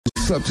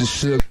What's up,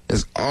 this Suge?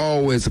 It's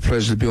always a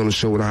pleasure to be on the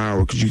show with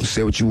Howard because you can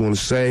say what you want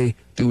to say,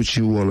 do what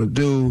you want to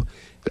do.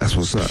 That's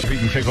what's up. We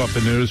can kick off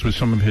the news with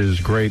some of his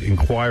great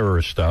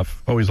Inquirer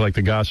stuff. Always like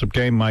the gossip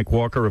game. Mike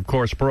Walker, of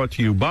course, brought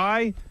to you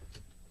by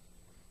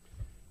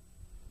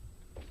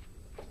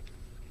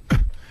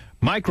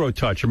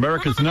MicroTouch,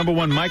 America's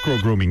 #1 micro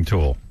grooming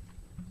tool,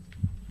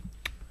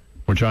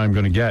 which I'm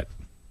going to get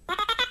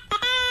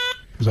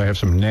because I have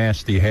some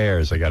nasty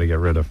hairs I got to get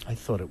rid of. I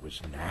thought it was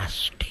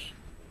nasty.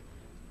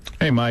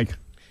 Hey, Mike.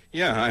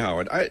 Yeah, hi,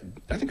 Howard. I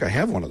think I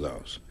have one of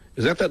those.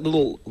 Is that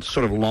little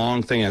sort of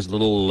long thing has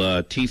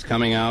little teeth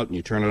coming out, and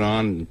you turn it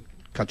on and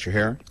cut your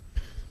hair?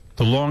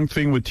 The long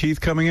thing with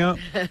teeth coming out?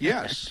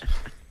 Yes.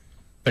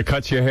 That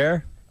cuts your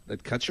hair?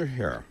 That cuts your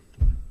hair.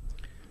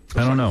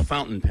 I don't know. A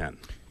fountain pen.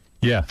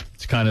 Yeah,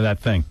 it's kind of that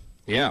thing.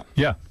 Yeah.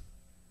 Yeah.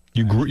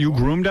 You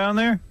groom down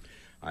there?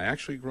 I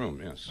actually groom,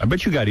 yes. I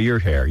bet you got ear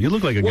hair. You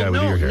look like a guy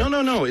with ear hair.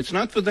 No. It's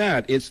not for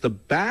that. It's the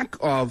back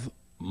of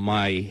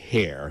my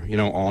hair,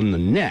 on the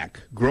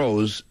neck,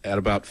 grows at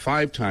about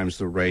 5 times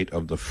the rate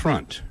of the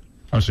front.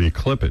 Oh, so you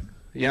clip it?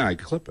 Yeah, I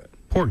clip it.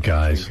 Poor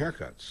guys.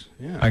 Haircuts,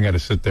 yeah. I got to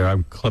sit there.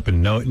 I'm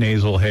clipping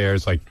nasal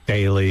hairs like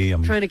daily.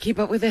 I'm trying to keep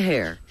up with the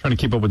hair. Trying to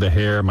keep up with the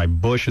hair. My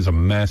bush is a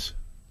mess.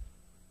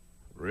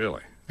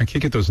 Really? I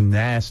can't get those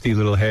nasty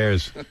little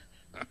hairs.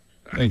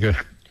 I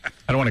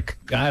don't want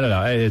to. I don't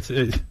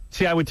know.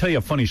 See, I would tell you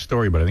a funny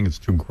story, but I think it's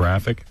too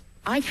graphic.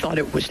 I thought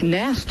it was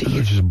nasty.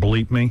 You just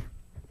bleep me.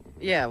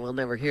 Yeah, we'll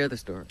never hear the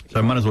story. So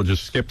I might as well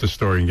just skip the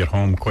story and get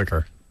home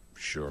quicker.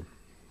 Sure.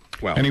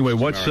 Well. Anyway,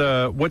 what's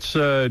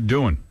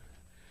doing?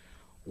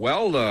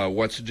 Well,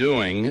 what's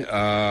doing?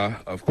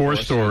 Of four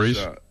course,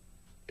 stories.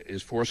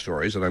 Is 4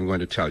 stories that I'm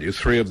going to tell you.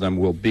 3 of them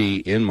will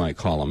be in my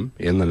column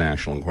in the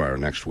National Enquirer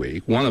next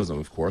week. One of them,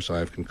 of course, I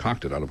have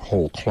concocted out of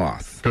whole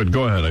cloth. Good.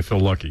 Go ahead. I feel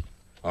lucky.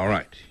 All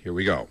right, here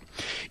we go.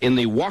 In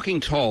the walking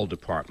tall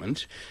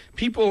department,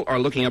 people are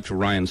looking up to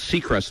Ryan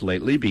Seacrest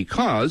lately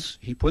because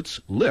he puts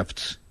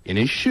lifts in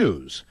his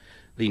shoes.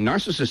 The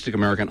narcissistic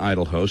American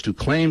Idol host who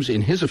claims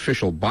in his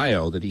official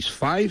bio that he's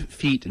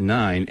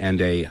 5'9"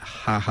 and a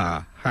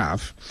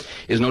half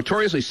is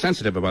notoriously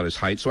sensitive about his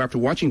height, so after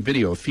watching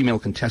video of female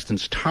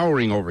contestants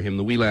towering over him,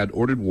 the wee lad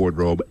ordered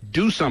wardrobe,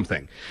 do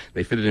something.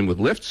 They fitted him with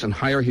lifts and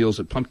higher heels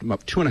that pumped him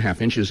up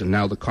 2.5 inches, and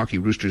now the cocky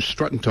rooster's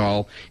strutting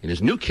tall in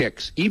his new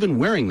kicks, even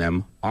wearing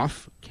them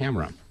off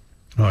camera.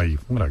 Oh,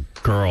 what a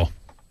girl.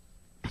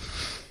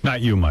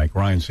 Not you, Mike.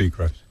 Ryan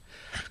Seacrest.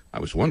 I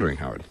was wondering,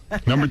 Howard.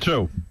 Number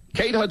 2.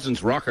 Kate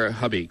Hudson's rocker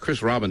hubby,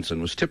 Chris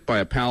Robinson, was tipped by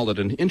a pal that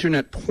an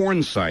internet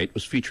porn site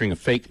was featuring a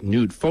fake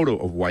nude photo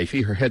of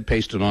wifey, her head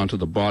pasted onto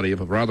the body of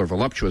a rather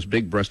voluptuous,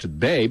 big-breasted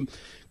babe.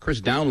 Chris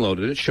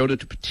downloaded it, showed it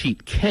to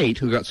petite Kate,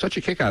 who got such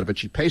a kick out of it,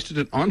 she pasted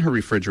it on her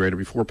refrigerator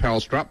before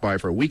pals dropped by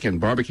for a weekend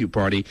barbecue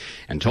party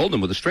and told them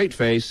with a straight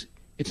face,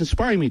 "It's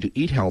inspiring me to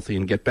eat healthy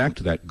and get back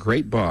to that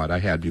great bod I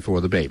had before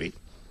the baby."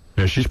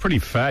 Yeah, she's pretty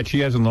fat.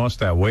 She hasn't lost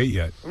that weight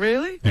yet.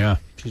 Really? Yeah.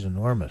 She's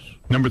enormous.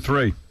 Number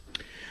 3.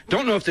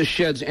 Don't know if this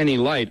sheds any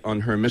light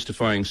on her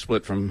mystifying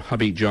split from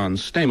hubby John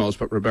Stamos,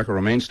 but Rebecca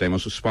Romaine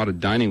Stamos was spotted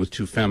dining with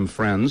 2 femme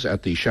friends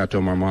at the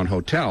Chateau Marmont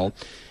Hotel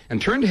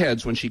and turned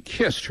heads when she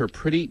kissed her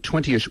pretty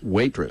 20-ish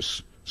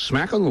waitress.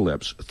 Smack on the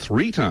lips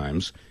 3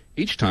 times,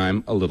 each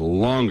time a little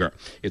longer.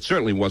 It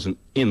certainly wasn't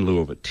in lieu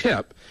of a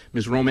tip.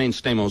 Ms. Romaine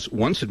Stamos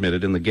once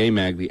admitted in the gay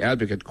mag The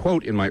Advocate,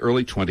 quote, "In my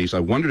early 20s, I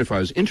wondered if I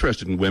was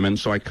interested in women,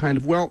 so I kind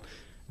of,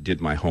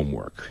 did my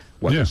homework."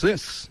 What is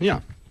this? Yeah.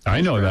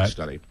 I know that.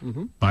 Study.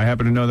 Mm-hmm. I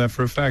happen to know that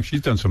for a fact.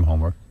 She's done some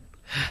homework.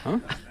 Huh?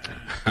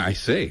 I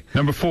see.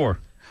 Number 4.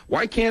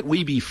 Why can't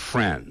we be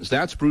friends?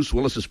 That's Bruce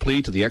Willis's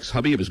plea to the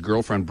ex-hubby of his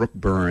girlfriend, Brooke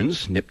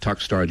Burns, Nip Tuck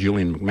star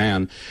Julian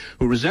McMahon,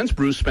 who resents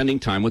Bruce spending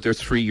time with their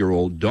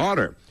 3-year-old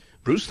daughter.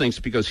 Bruce thinks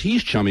because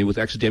he's chummy with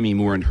ex-Demi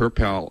Moore and her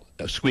pal,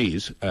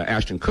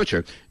 Ashton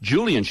Kutcher,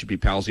 Julian should be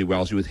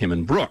palsy-walsy with him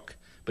and Brooke.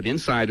 But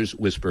insiders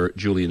whisper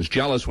Julian's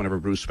jealous whenever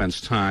Bruce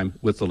spends time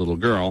with the little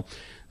girl.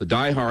 The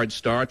die-hard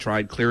star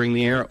tried clearing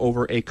the air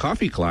over a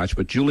coffee clutch,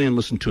 but Julian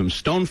listened to him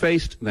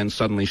stone-faced, then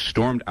suddenly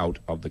stormed out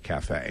of the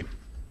cafe.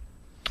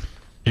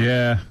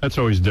 Yeah, that's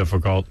always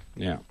difficult.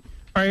 Yeah. All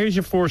right, here's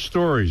your 4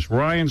 stories.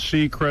 Ryan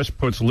Seacrest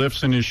puts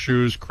lifts in his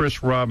shoes.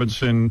 Chris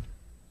Robinson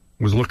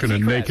was looking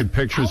at naked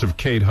pictures of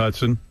Kate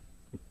Hudson.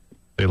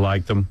 They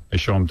liked them. They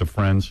show them to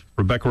friends.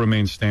 Rebecca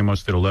Romaine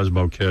Stamos did a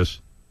lesbo kiss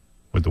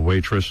with the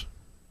waitress.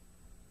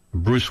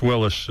 Bruce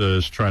Willis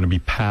is trying to be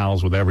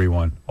pals with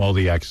everyone, all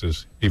the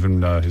exes,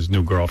 even his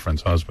new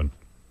girlfriend's husband.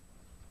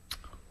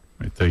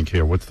 I think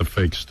here, what's the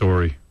fake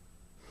story?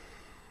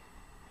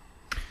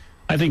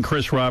 I think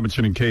Chris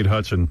Robinson and Kate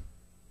Hudson.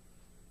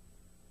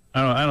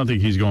 I don't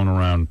think he's going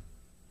around.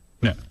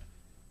 No,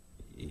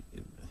 they're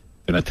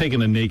not taking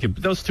the naked.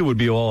 Those 2 would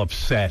be all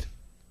upset.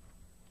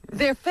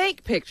 They're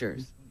fake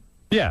pictures.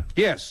 Yeah.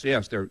 Yes,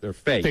 they're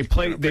fake. They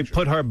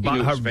put her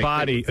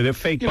body, their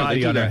fake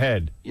body on her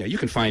head. Yeah, you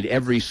can find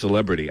every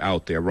celebrity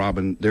out there.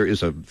 Robin, there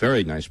is a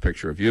very nice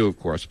picture of you, of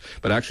course,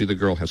 but actually the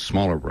girl has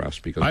smaller breasts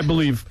because I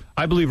believe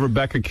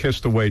Rebecca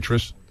kissed the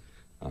waitress.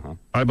 Uh-huh.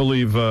 I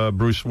believe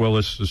Bruce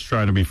Willis is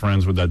trying to be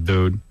friends with that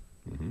dude.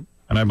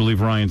 And I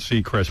believe Ryan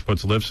Seacrest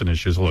puts lifts in his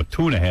shoes. Look,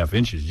 2.5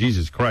 inches.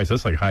 Jesus Christ,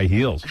 that's like high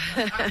heels.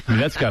 I mean,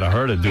 that's got to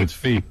hurt a dude's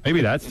feet. Maybe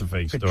that's the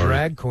fake A story.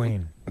 drag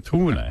queen.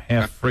 2.5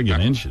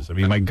 friggin' inches. I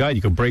mean, my God,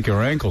 you could break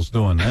your ankles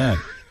doing that.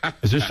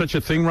 Is there such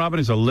a thing, Robin,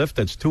 as a lift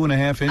that's 2.5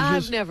 inches?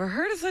 I've never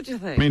heard of such a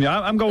thing. I mean,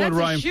 I'm going That's with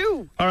Ryan. a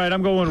shoe. All right,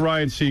 I'm going with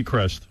Ryan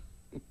Seacrest.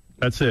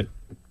 That's it.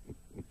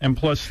 And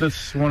plus,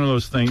 that's one of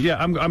those things. Yeah,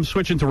 I'm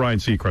switching to Ryan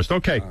Seacrest.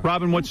 Okay,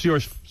 Robin, what's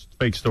your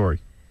fake story?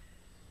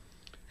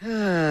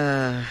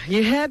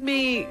 You had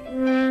me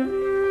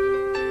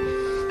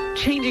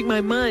changing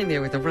my mind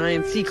there with the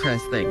Ryan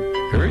Seacrest thing.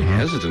 Very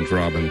hesitant,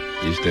 Robin,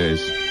 these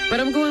days. But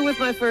I'm going with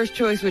my first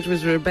choice, which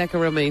was Rebecca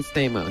Romaine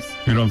Stamos.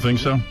 You don't think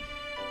so?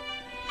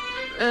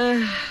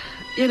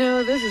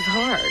 This is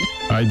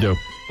hard. I do.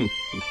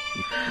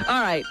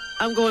 All right,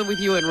 I'm going with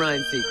you and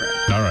Ryan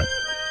Seacrest. All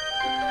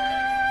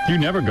right. You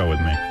never go with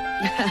me.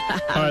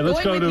 All right,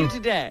 let's going go with to you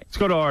today. Let's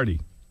go to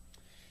Artie.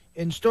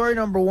 In story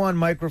number 1,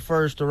 Mike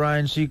refers to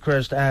Ryan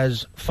Seacrest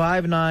as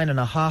 5'9" and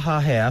a ha-ha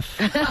half,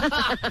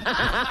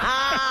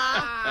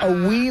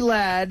 a wee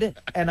lad,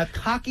 and a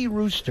cocky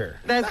rooster.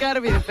 That's got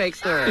to be the fake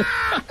story.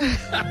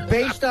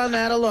 Based on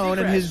that alone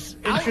and his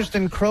interest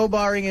in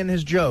crowbarring in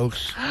his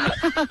jokes,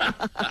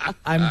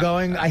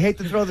 I hate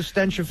to throw the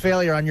stench of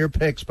failure on your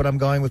picks, but I'm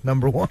going with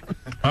number 1.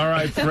 All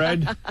right,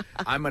 Fred.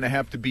 I'm going to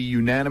have to be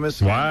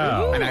unanimous.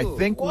 Wow. And I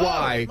think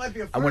why, this might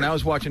be a when I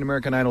was watching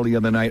American Idol the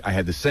other night, I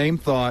had the same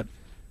thought.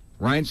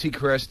 Ryan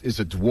Seacrest is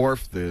a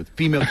dwarf. The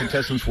female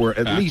contestants were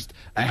at least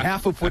a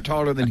half a foot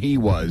taller than he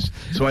was.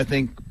 So I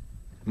think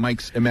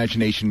Mike's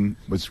imagination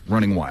was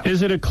running wild.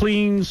 Is it a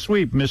clean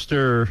sweep,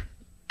 Mr.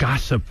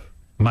 Gossip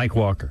Mike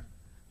Walker?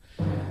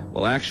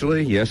 Well,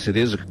 actually, yes, it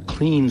is a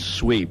clean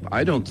sweep.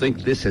 I don't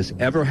think this has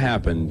ever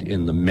happened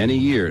in the many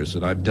years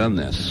that I've done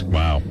this.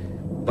 Wow.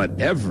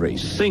 But every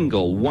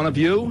single one of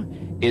you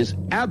is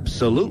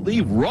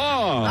absolutely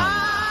wrong.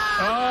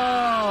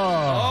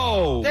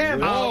 Oh! Damn.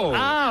 Whoa.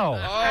 Ow.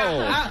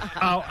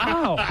 Ow,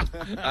 ow.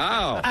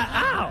 Ow.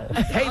 Ow.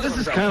 Hey, this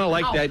is kind of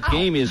like that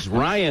game Is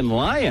Ryan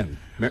Lion.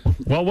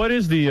 Well, what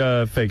is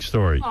the fake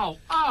story?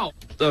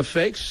 The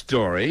fake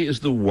story is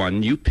the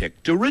one you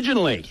picked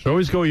originally. So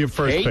always go with your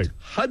first Kate pick.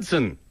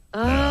 Hudson.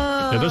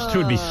 Yeah, those two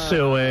would be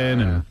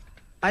suing and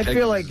I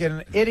feel like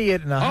an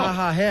idiot and a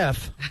ha-ha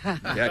half.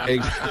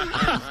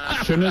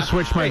 Yeah, shouldn't have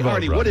switched my Hey, vote.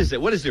 Artie, Robin. what is it?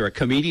 What is there, a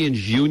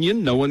comedian's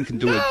union? No one can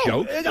do a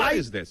joke? What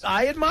is this?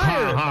 I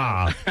admire it.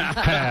 Ha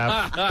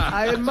half.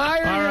 I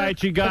admire All it.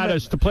 right, you got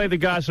us. To play the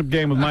gossip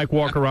game with Mike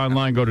Walker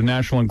online, go to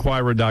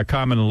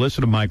nationalenquirer.com and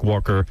listen to Mike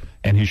Walker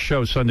and his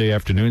show Sunday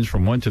afternoons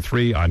from 1 to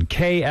 3 on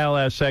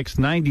KLSX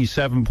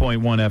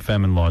 97.1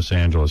 FM in Los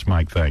Angeles.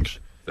 Mike, thanks.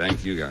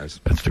 Thank you, guys.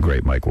 That's the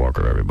great Mike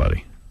Walker,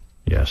 everybody.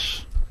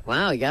 Yes.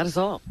 Wow, you got us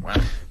all.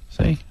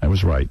 See, I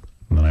was right,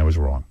 and then I was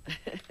wrong.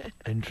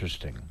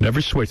 Interesting.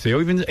 Never switch. They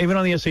even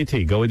on the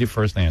SAT, go with your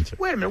first answer.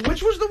 Wait a minute,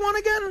 which was the one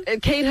again?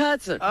 Kate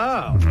Hudson.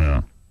 Oh.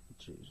 Yeah.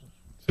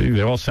 See,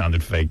 they all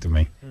sounded fake to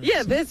me,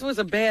 Yeah, this was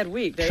a bad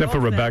week. They except for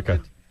all Rebecca.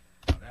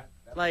 sounded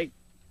Like,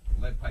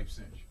 Lead pipe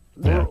cinch.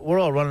 Yeah. We're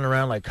all running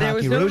around like there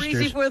cocky was no roosters.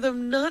 reason for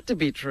them not to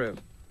be true.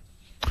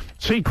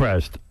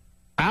 Seacrest,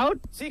 out?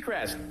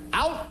 Seacrest,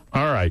 out.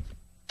 All right.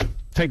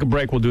 Take a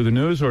break. We'll do the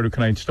news, or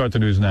can I start the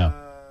news now?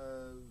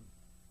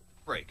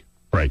 Break.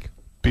 Break.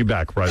 Be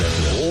back right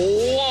after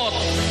this. What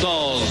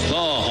does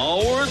the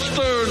Howard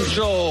Stern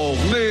Show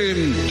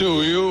mean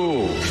to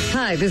you?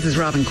 Hi, this is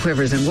Robin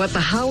Quivers, and what the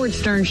Howard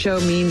Stern Show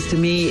means to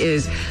me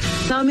is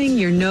thumbing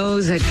your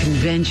nose at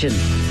convention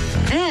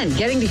and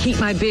getting to keep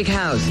my big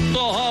house. The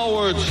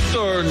Howard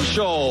Stern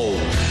Show.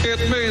 It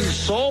means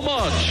so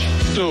much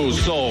to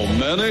so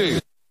many.